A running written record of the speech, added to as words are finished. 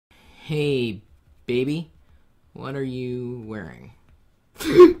Hey, baby, what are you wearing?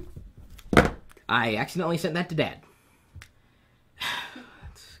 I accidentally sent that to Dad.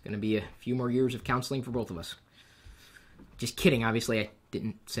 It's going to be a few more years of counseling for both of us. Just kidding, obviously, I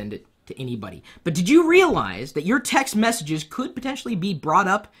didn't send it to anybody. But did you realize that your text messages could potentially be brought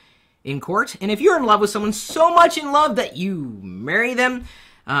up in court? And if you're in love with someone, so much in love that you marry them,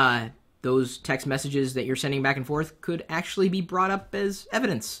 those text messages that you're sending back and forth could actually be brought up as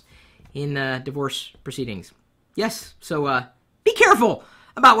evidence in divorce proceedings. Yes, so be careful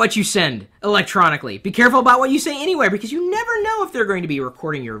about what you send electronically. Be careful about what you say anywhere, because you never know if they're going to be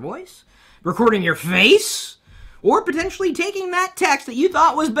recording your voice, recording your face, or potentially taking that text that you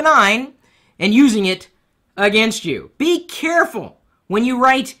thought was benign and using it against you. Be careful when you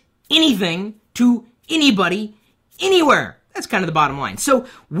write anything to anybody, anywhere. That's kind of the bottom line. So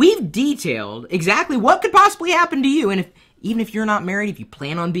we've detailed exactly what could possibly happen to you, and even if you're not married, if you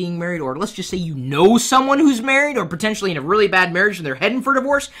plan on being married, or let's just say you know someone who's married or potentially in a really bad marriage and they're heading for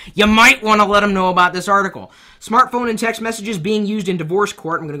divorce, you might want to let them know about this article. Smartphone and text messages being used in divorce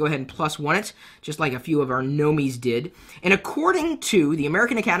court. I'm going to go ahead and +1 it, just like a few of our nomies did. And according to the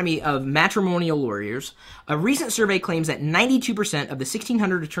American Academy of Matrimonial Lawyers, a recent survey claims that 92% of the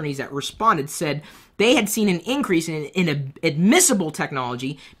 1,600 attorneys that responded said they had seen an increase in admissible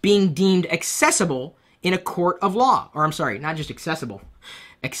technology being deemed accessible in a court of law. Or I'm sorry, not just accessible,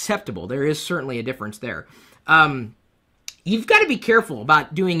 acceptable. There is certainly a difference there. You've got to be careful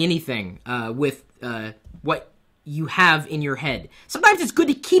about doing anything with what you have in your head. Sometimes it's good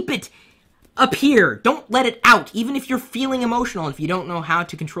to keep it up here. Don't let it out, even if you're feeling emotional. If you don't know how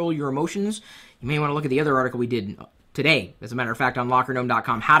to control your emotions, you may want to look at the other article we did today, as a matter of fact, on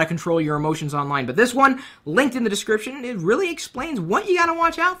Lockergnome.com, how to control your emotions online. But this one, linked in the description, it really explains what you got to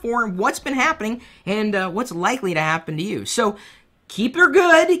watch out for and what's been happening and what's likely to happen to you. So keep her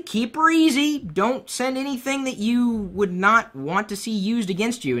good, keep her easy. Don't send anything that you would not want to see used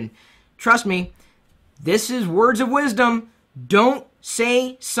against you. And trust me, this is words of wisdom. Don't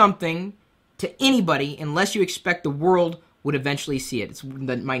say something to anybody unless you expect the world would eventually see it. It's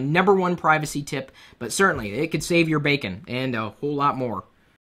my #1 privacy tip, but certainly it could save your bacon and a whole lot more.